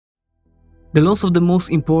The loss of the most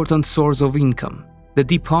important source of income, the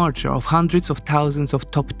departure of hundreds of thousands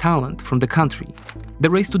of top talent from the country, the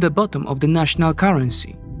race to the bottom of the national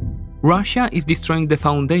currency. Russia is destroying the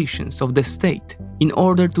foundations of the state in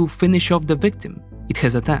order to finish off the victim it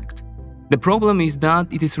has attacked. The problem is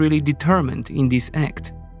that it is really determined in this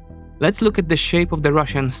act. Let's look at the shape of the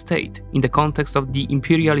Russian state in the context of the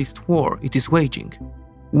imperialist war it is waging.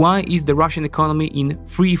 Why is the Russian economy in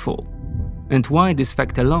freefall? And why this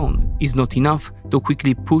fact alone is not enough to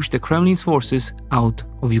quickly push the Kremlin's forces out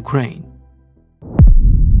of Ukraine?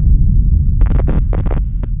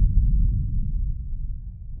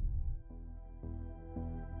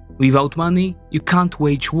 Without money, you can't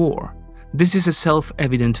wage war. This is a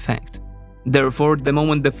self-evident fact. Therefore, the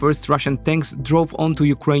moment the first Russian tanks drove onto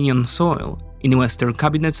Ukrainian soil, in Western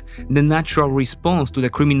cabinets, the natural response to the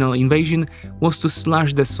criminal invasion was to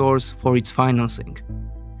slash the source for its financing.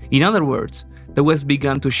 In other words, the West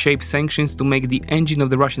began to shape sanctions to make the engine of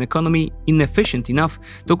the Russian economy inefficient enough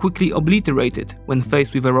to quickly obliterate it when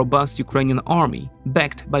faced with a robust Ukrainian army,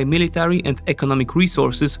 backed by military and economic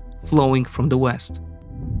resources flowing from the West.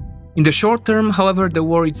 In the short term, however, the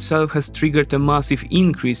war itself has triggered a massive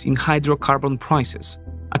increase in hydrocarbon prices.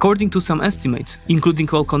 According to some estimates, including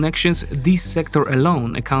all connections, this sector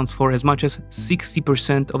alone accounts for as much as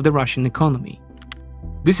 60% of the Russian economy.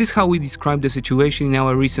 This is how we describe the situation in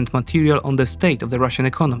our recent material on the state of the Russian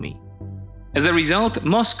economy. As a result,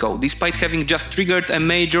 Moscow, despite having just triggered a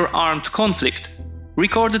major armed conflict,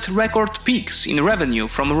 recorded record peaks in revenue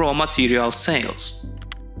from raw material sales.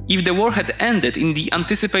 If the war had ended in the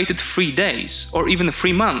anticipated 3 days, or even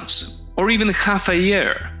 3 months, or even half a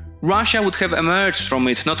year, Russia would have emerged from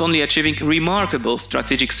it not only achieving remarkable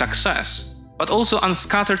strategic success, but also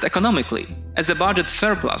unscattered economically, as a budget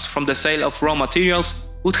surplus from the sale of raw materials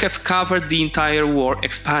would have covered the entire war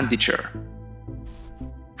expenditure.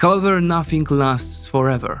 However, nothing lasts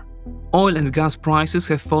forever. Oil and gas prices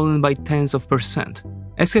have fallen by tens of %,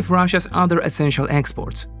 as have Russia's other essential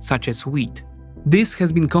exports, such as wheat. This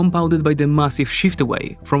has been compounded by the massive shift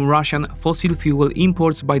away from Russian fossil fuel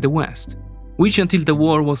imports by the West, which until the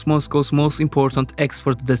war was Moscow's most important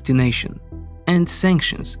export destination, and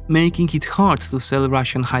sanctions, making it hard to sell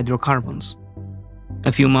Russian hydrocarbons.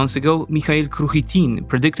 A few months ago, Mikhail Kruchitin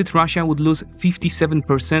predicted Russia would lose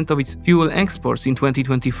 57% of its fuel exports in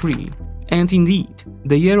 2023. And indeed,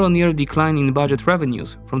 the year-on-year decline in budget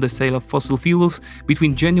revenues from the sale of fossil fuels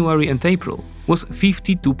between January and April was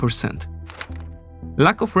 52%.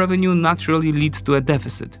 Lack of revenue naturally leads to a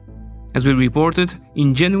deficit. As we reported,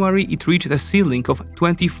 in January it reached a ceiling of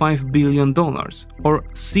 $25 billion, or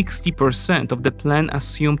 60% of the plan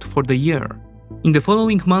assumed for the year. In the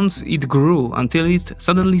following months it grew until it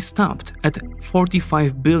suddenly stopped at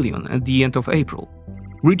 $45 billion at the end of April,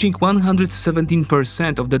 reaching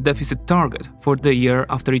 117% of the deficit target for the year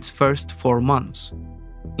after its first 4 months.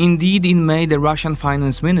 Indeed, in May the Russian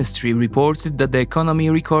Finance Ministry reported that the economy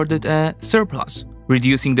recorded a surplus,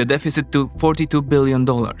 reducing the deficit to $42 billion.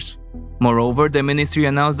 Moreover, the ministry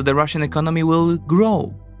announced that the Russian economy will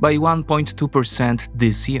grow by 1.2%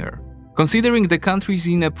 this year. Considering the country is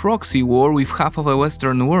in a proxy war with half of the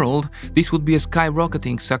Western world, this would be a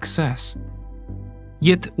skyrocketing success.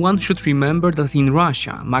 Yet one should remember that in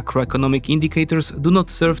Russia, macroeconomic indicators do not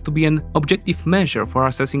serve to be an objective measure for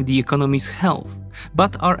assessing the economy's health,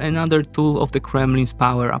 but are another tool of the Kremlin's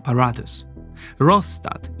power apparatus.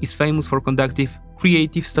 Rosstat is famous for conducting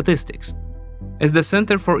creative statistics. As the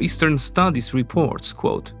Center for Eastern Studies reports,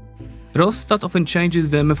 quote, Rosstat often changes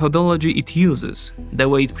the methodology it uses, the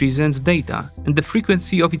way it presents data, and the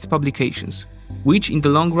frequency of its publications, which in the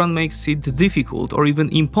long run makes it difficult or even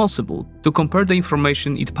impossible to compare the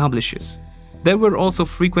information it publishes. There were also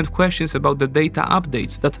frequent questions about the data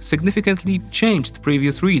updates that significantly changed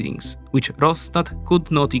previous readings, which Rosstat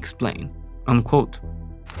could not explain. Unquote.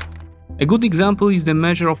 A good example is the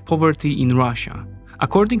measure of poverty in Russia.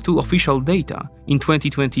 According to official data, in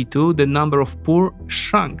 2022 the number of poor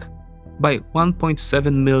shrunk by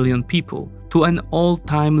 1.7 million people to an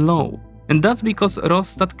all-time low. And that's because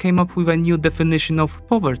Rosstat came up with a new definition of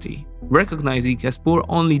poverty, recognizing as poor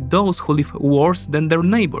only those who live worse than their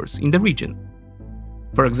neighbors in the region.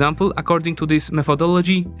 For example, according to this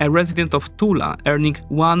methodology, a resident of Tula earning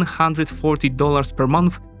 $140 per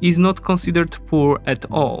month is not considered poor at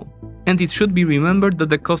all. And it should be remembered that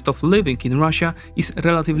the cost of living in Russia is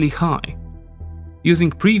relatively high.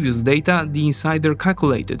 Using previous data, the insider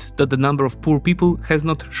calculated that the number of poor people has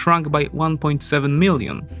not shrunk by 1.7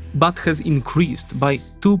 million, but has increased by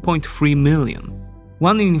 2.3 million.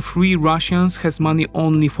 1 in 3 Russians has money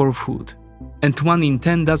only for food, and 1 in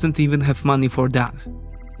 10 doesn't even have money for that.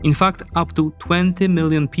 In fact, up to 20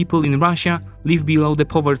 million people in Russia live below the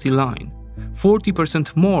poverty line,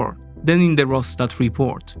 40% more than in the Rosstat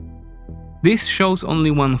report. This shows only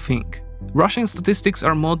one thing. Russian statistics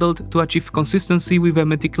are modeled to achieve consistency with a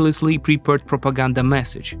meticulously prepared propaganda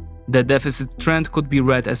message. The deficit trend could be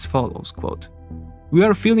read as follows, quote, "We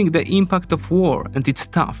are feeling the impact of war and it's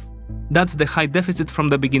tough. That's the high deficit from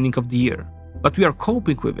the beginning of the year. But we are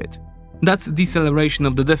coping with it. That's deceleration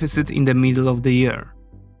of the deficit in the middle of the year."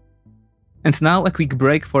 And now a quick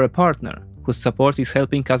break for a partner whose support is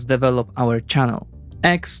helping us develop our channel,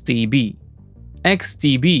 XTB.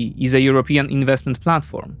 XTB is a European investment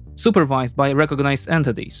platform supervised by recognized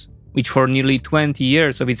entities, which for nearly 20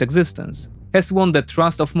 years of its existence has won the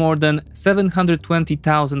trust of more than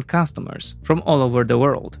 720,000 customers from all over the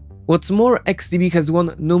world. What's more, XTB has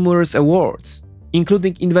won numerous awards,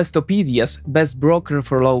 including Investopedia's Best Broker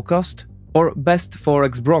for Low Cost or Best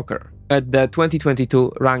Forex Broker at the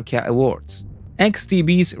 2022 Rankia Awards.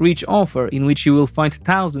 XTB's rich offer, in which you will find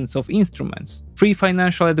thousands of instruments, free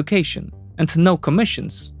financial education, and no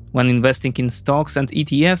commissions when investing in stocks and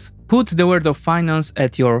ETFs, puts the world of finance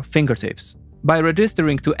at your fingertips. By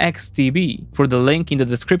registering to XTB through the link in the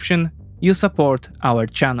description, you support our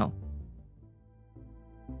channel.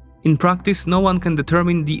 In practice, no one can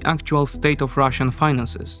determine the actual state of Russian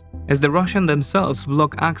finances, as the Russians themselves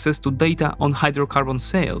block access to data on hydrocarbon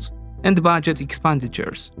sales and budget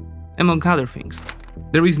expenditures, among other things.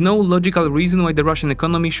 There is no logical reason why the Russian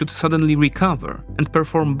economy should suddenly recover and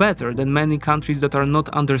perform better than many countries that are not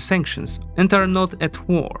under sanctions and are not at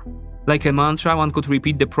war. Like a mantra, one could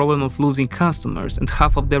repeat the problem of losing customers and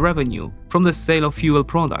half of the revenue from the sale of fuel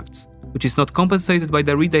products, which is not compensated by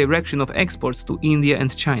the redirection of exports to India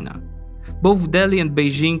and China. Both Delhi and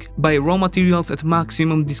Beijing buy raw materials at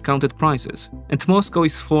maximum discounted prices, and Moscow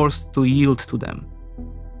is forced to yield to them.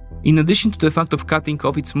 In addition to the fact of cutting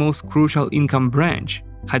off its most crucial income branch,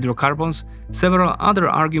 hydrocarbons, several other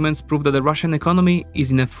arguments prove that the Russian economy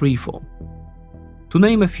is in a freefall. To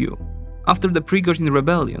name a few, after the Prigozhin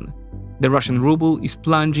rebellion, the Russian ruble is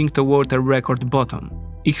plunging toward a record bottom,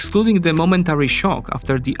 excluding the momentary shock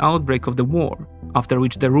after the outbreak of the war, after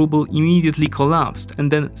which the ruble immediately collapsed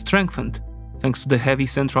and then strengthened. Thanks to the heavy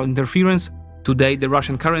central interference, today the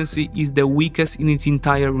Russian currency is the weakest in its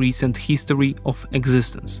entire recent history of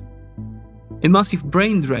existence. A massive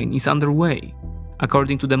brain drain is underway.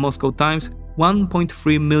 According to the Moscow Times,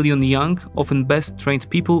 1.3 million young, often best-trained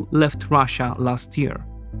people left Russia last year.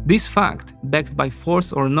 This fact, backed by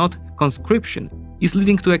force or not conscription, is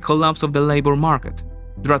leading to a collapse of the labor market.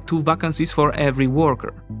 There are 2 vacancies for every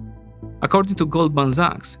worker. According to Goldman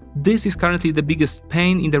Sachs, this is currently the biggest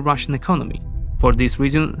pain in the Russian economy. For this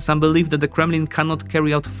reason, some believe that the Kremlin cannot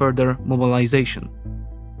carry out further mobilization.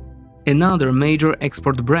 Another major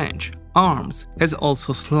export branch, arms, has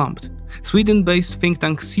also slumped. Sweden-based think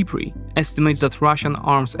tank SIPRI estimates that Russian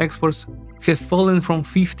arms exports have fallen from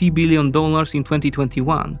 $50 billion in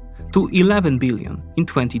 2021 to $11 billion in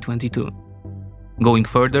 2022. Going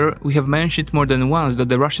further, we have mentioned more than once that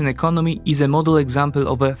the Russian economy is a model example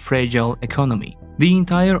of a fragile economy. The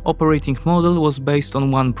entire operating model was based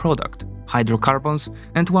on one product, hydrocarbons,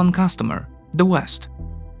 and one customer, the West.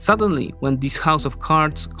 Suddenly, when this house of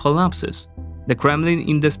cards collapses, the Kremlin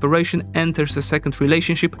in desperation enters a second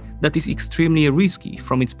relationship that is extremely risky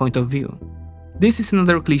from its point of view. This is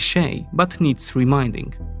another cliché, but needs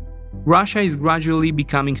reminding. Russia is gradually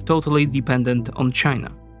becoming totally dependent on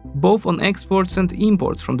China, both on exports and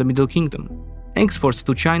imports from the Middle Kingdom. Exports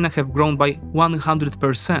to China have grown by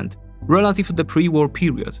 100% relative to the pre-war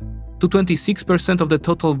period, to 26% of the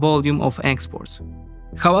total volume of exports.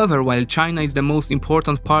 However, while China is the most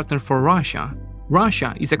important partner for Russia,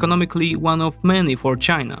 Russia is economically one of many for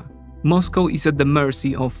China. Moscow is at the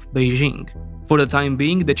mercy of Beijing. For the time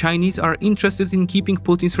being, the Chinese are interested in keeping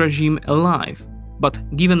Putin's regime alive.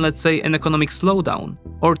 But given, let's say, an economic slowdown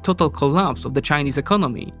or total collapse of the Chinese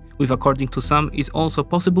economy, which according to some is also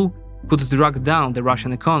possible, could drag down the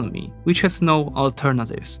Russian economy, which has no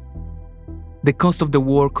alternatives. The cost of the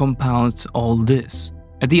war compounds all this.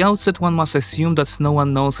 At the outset, one must assume that no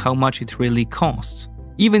one knows how much it really costs.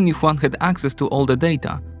 Even if one had access to all the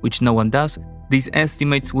data, which no one does, these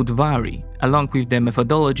estimates would vary, along with the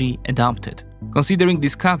methodology adopted. Considering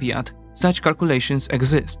this caveat, such calculations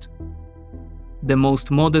exist. The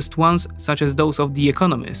most modest ones, such as those of The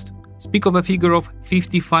Economist, speak of a figure of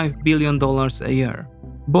 $55 billion a year.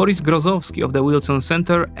 Boris Grozovsky of the Wilson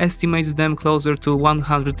Center estimates them closer to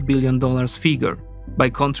 $100 billion figure. By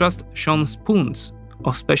contrast, Sean Spunz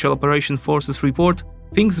of Special Operation Forces report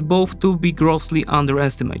thinks both to be grossly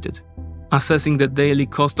underestimated. assessing the daily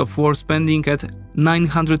cost of war spending at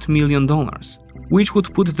 $900 million, which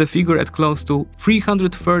would put the figure at close to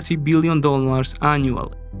 $330 billion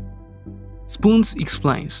annually. Spoons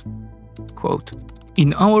explains, quote,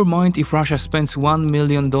 "In our mind, if Russia spends $1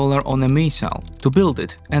 million on a missile to build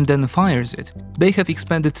it and then fires it, they have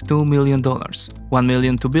expended $2 million, $1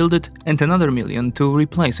 million to build it and another $1 million to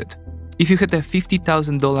replace it. If you had a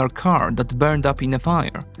 $50,000 car that burned up in a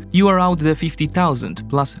fire, you are out the $50,000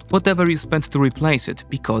 plus whatever you spent to replace it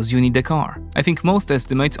because you need a car. I think most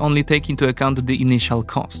estimates only take into account the initial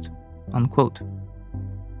cost." Unquote.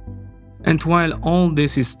 And while all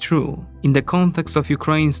this is true, in the context of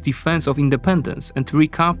Ukraine's defense of independence and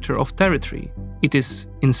recapture of territory, it is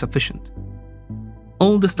insufficient.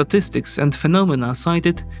 All the statistics and phenomena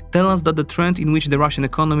cited tell us that the trend in which the Russian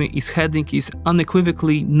economy is heading is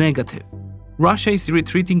unequivocally negative. Russia is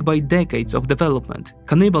retreating by decades of development,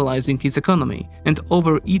 cannibalizing its economy and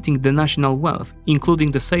overeating the national wealth,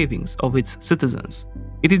 including the savings of its citizens.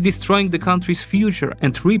 It is destroying the country's future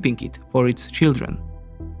and reaping it for its children.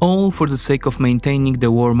 All for the sake of maintaining the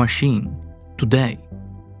war machine, today.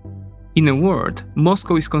 In a word,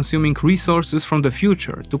 Moscow is consuming resources from the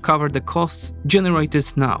future to cover the costs generated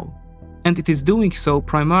now, and it is doing so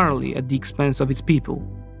primarily at the expense of its people.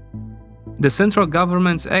 The central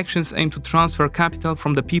government's actions aim to transfer capital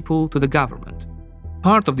from the people to the government.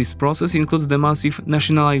 Part of this process includes the massive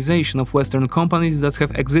nationalization of Western companies that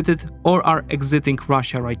have exited or are exiting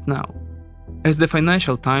Russia right now. As the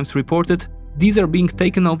Financial Times reported, these are being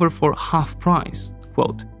taken over for half price.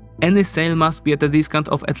 Quote, "Any sale must be at a discount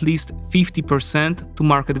of at least 50% to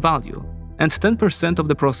market value, and 10% of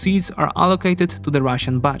the proceeds are allocated to the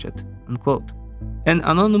Russian budget." Unquote. An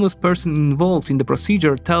anonymous person involved in the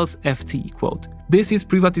procedure tells FT, quote, "This is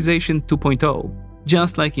privatization 2.0,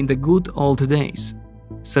 just like in the good old days,"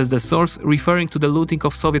 says the source, referring to the looting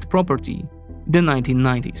of Soviet property in the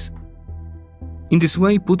 1990s. In this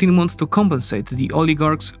way, Putin wants to compensate the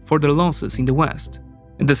oligarchs for their losses in the West.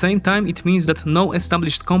 At the same time, it means that no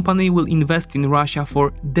established company will invest in Russia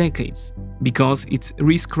for decades, because its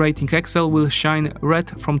risk rating Excel will shine red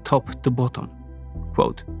from top to bottom.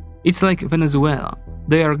 Quote, "It's like Venezuela,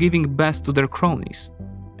 they are giving best to their cronies,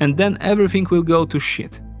 and then everything will go to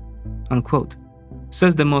shit," unquote,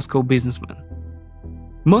 says the Moscow businessman.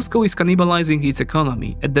 Moscow is cannibalizing its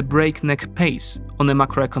economy at the breakneck pace on a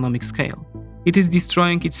macroeconomic scale. It is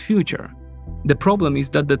destroying its future. The problem is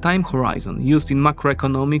that the time horizon used in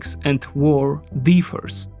macroeconomics and war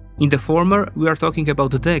differs. In the former, we are talking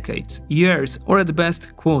about decades, years, or at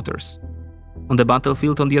best quarters. On the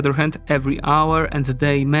battlefield, on the other hand, every hour and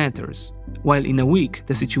day matters, while in a week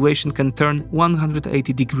the situation can turn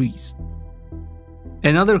 180 degrees.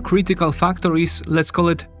 Another critical factor is, let's call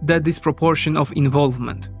it, the disproportion of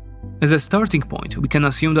involvement. As a starting point, we can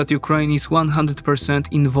assume that Ukraine is 100%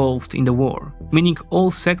 involved in the war, meaning all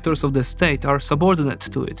sectors of the state are subordinate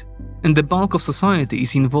to it, and the bulk of society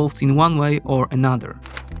is involved in one way or another.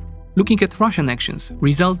 Looking at Russian actions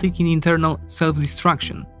resulting in internal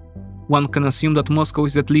self-destruction, one can assume that Moscow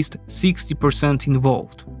is at least 60%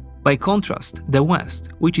 involved. By contrast, the West,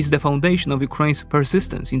 which is the foundation of Ukraine's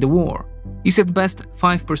persistence in the war, is at best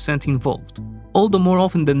 5% involved. Although more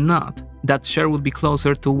often than not, that share would be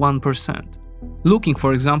closer to 1%. Looking,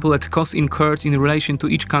 for example, at costs incurred in relation to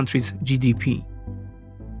each country's GDP.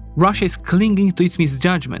 Russia is clinging to its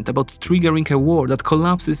misjudgment about triggering a war that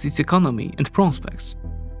collapses its economy and prospects.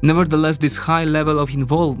 Nevertheless, this high level of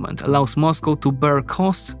involvement allows Moscow to bear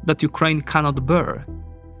costs that Ukraine cannot bear,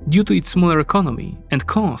 due to its smaller economy, and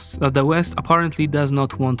costs that the West apparently does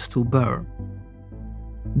not want to bear.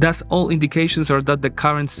 Thus, all indications are that the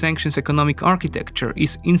current sanctions economic architecture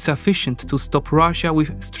is insufficient to stop Russia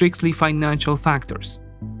with strictly financial factors.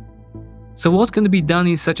 So what can be done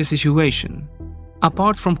in such a situation?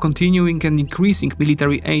 Apart from continuing and increasing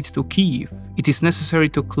military aid to Kyiv, it is necessary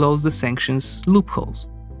to close the sanctions loopholes,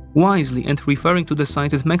 wisely and referring to the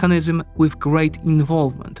cited mechanism with great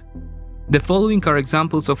involvement. The following are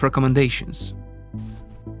examples of recommendations.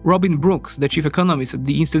 Robin Brooks, the chief economist at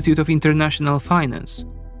the Institute of International Finance,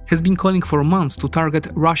 has been calling for months to target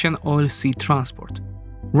Russian oil sea transport.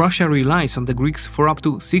 Russia relies on the Greeks for up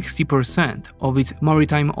to 60% of its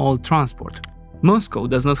maritime oil transport. Moscow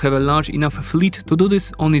does not have a large enough fleet to do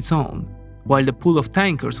this on its own, while the pool of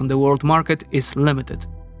tankers on the world market is limited.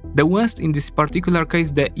 The West, in this particular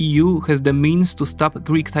case the EU, has the means to stop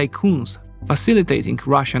Greek tycoons facilitating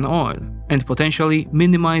Russian oil and potentially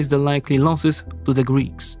minimize the likely losses to the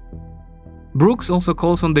Greeks. Brooks also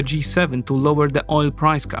calls on the G7 to lower the oil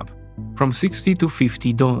price cap from $60 to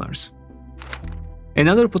 $50.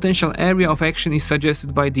 Another potential area of action is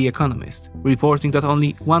suggested by The Economist, reporting that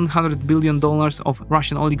only $100 billion of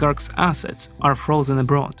Russian oligarchs' assets are frozen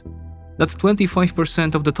abroad. That's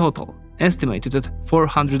 25% of the total, estimated at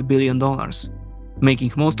 $400 billion,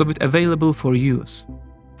 making most of it available for use.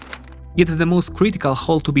 Yet the most critical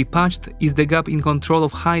hole to be patched is the gap in control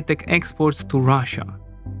of high-tech exports to Russia.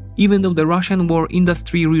 Even though the Russian war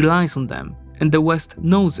industry relies on them, and the West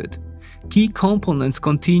knows it, key components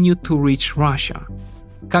continue to reach Russia.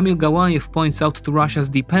 Kamil Gałayev points out to Russia's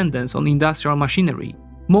dependence on industrial machinery,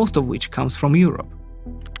 most of which comes from Europe.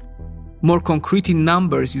 More concrete in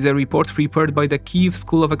numbers is a report prepared by the Kyiv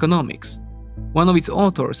School of Economics. One of its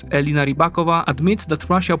authors, Elina Rybakova, admits that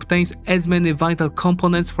Russia obtains as many vital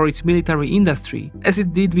components for its military industry as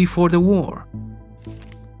it did before the war.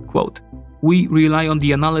 Quote, "We rely on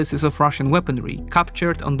the analysis of Russian weaponry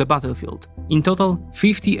captured on the battlefield. In total,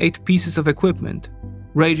 58 pieces of equipment,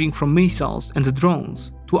 ranging from missiles and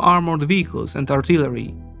drones to armored vehicles and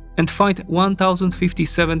artillery, and find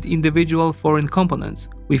 1,057 individual foreign components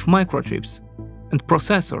with microchips and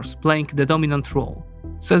processors playing the dominant role,"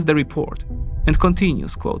 says the report, and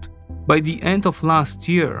continues, quote, "By the end of last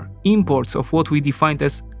year, imports of what we defined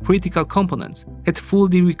as critical components had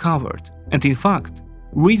fully recovered, and in fact,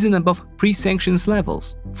 risen above pre-sanctions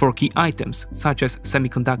levels for key items such as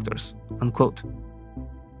semiconductors," unquote.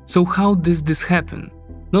 So how does this happen?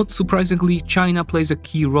 Not surprisingly, China plays a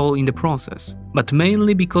key role in the process, but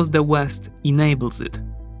mainly because the West enables it.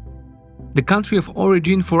 The country of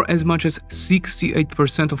origin for as much as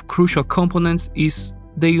 68% of crucial components is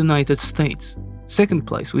the United States. Second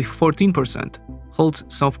place with 14% holds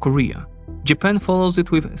South Korea. Japan follows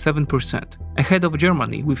it with 7%, ahead of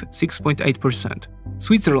Germany with 6.8%,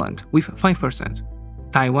 Switzerland with 5%,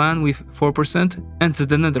 Taiwan with 4%, and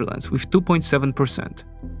the Netherlands with 2.7%.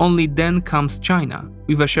 Only then comes China,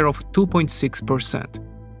 with a share of 2.6%.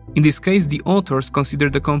 In this case, the authors consider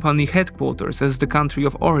the company headquarters as the country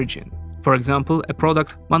of origin. For example, a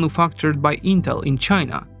product manufactured by Intel in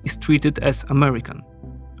China is treated as American.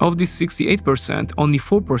 Of this 68%, only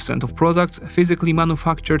 4% of products physically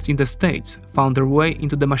manufactured in the States found their way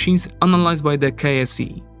into the machines analyzed by the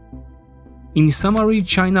KSE. In summary,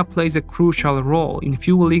 China plays a crucial role in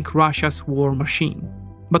fueling Russia's war machine,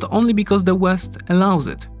 but only because the West allows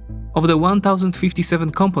it. Of the 1,057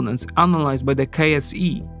 components analyzed by the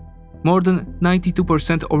KSE, more than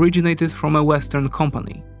 92% originated from a Western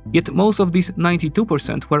company. Yet most of these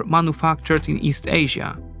 92% were manufactured in East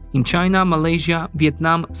Asia, in China, Malaysia,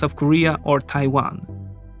 Vietnam, South Korea, or Taiwan.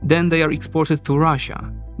 Then they are exported to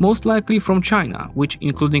Russia, most likely from China, which,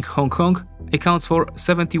 including Hong Kong, accounts for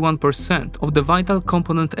 71% of the vital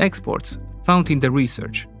component exports found in the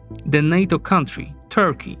research. The NATO country,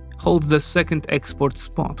 Turkey, holds the second export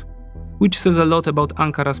spot, which says a lot about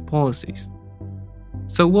Ankara's policies.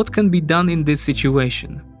 So what can be done in this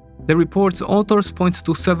situation? The report's authors point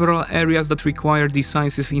to several areas that require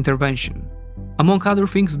decisive intervention. Among other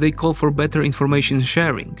things, they call for better information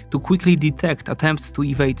sharing to quickly detect attempts to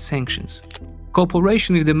evade sanctions.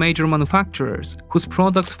 Cooperation with the major manufacturers whose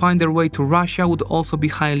products find their way to Russia would also be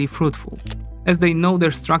highly fruitful. As they know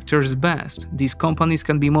their structures best, these companies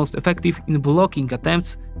can be most effective in blocking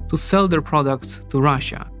attempts to sell their products to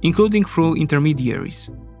Russia, including through intermediaries.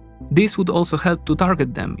 This would also help to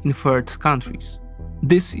target them in third countries.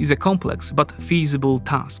 This is a complex but feasible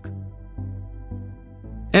task.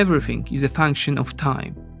 Everything is a function of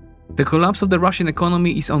time. The collapse of the Russian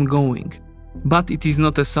economy is ongoing, but it is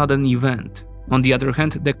not a sudden event. On the other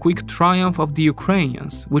hand, the quick triumph of the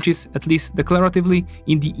Ukrainians, which is, at least declaratively,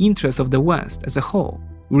 in the interest of the West as a whole,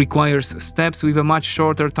 requires steps with a much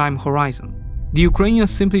shorter time horizon. The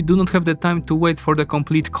Ukrainians simply do not have the time to wait for the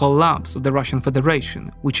complete collapse of the Russian Federation,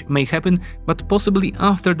 which may happen, but possibly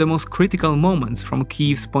after the most critical moments from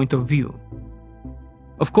Kyiv's point of view.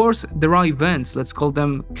 Of course, there are events, let's call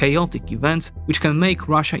them chaotic events, which can make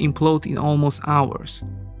Russia implode in almost hours.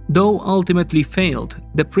 Though ultimately failed,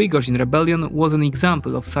 the Prigozhin rebellion was an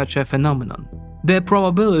example of such a phenomenon. The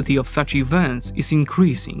probability of such events is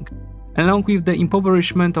increasing. Along with the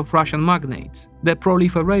impoverishment of Russian magnates, the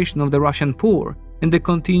proliferation of the Russian poor, and the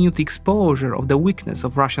continued exposure of the weakness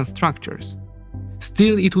of Russian structures.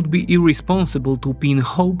 Still, it would be irresponsible to pin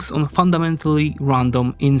hopes on fundamentally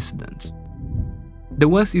random incidents. The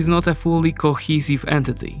West is not a fully cohesive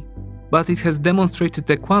entity, but it has demonstrated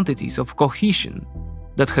the quantities of cohesion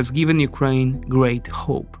that has given Ukraine great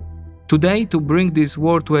hope. Today, to bring this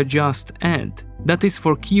war to a just end, that is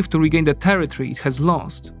for Kyiv to regain the territory it has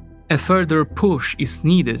lost, a further push is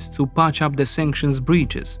needed to patch up the sanctions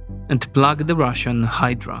breaches and plug the Russian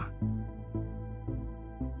Hydra.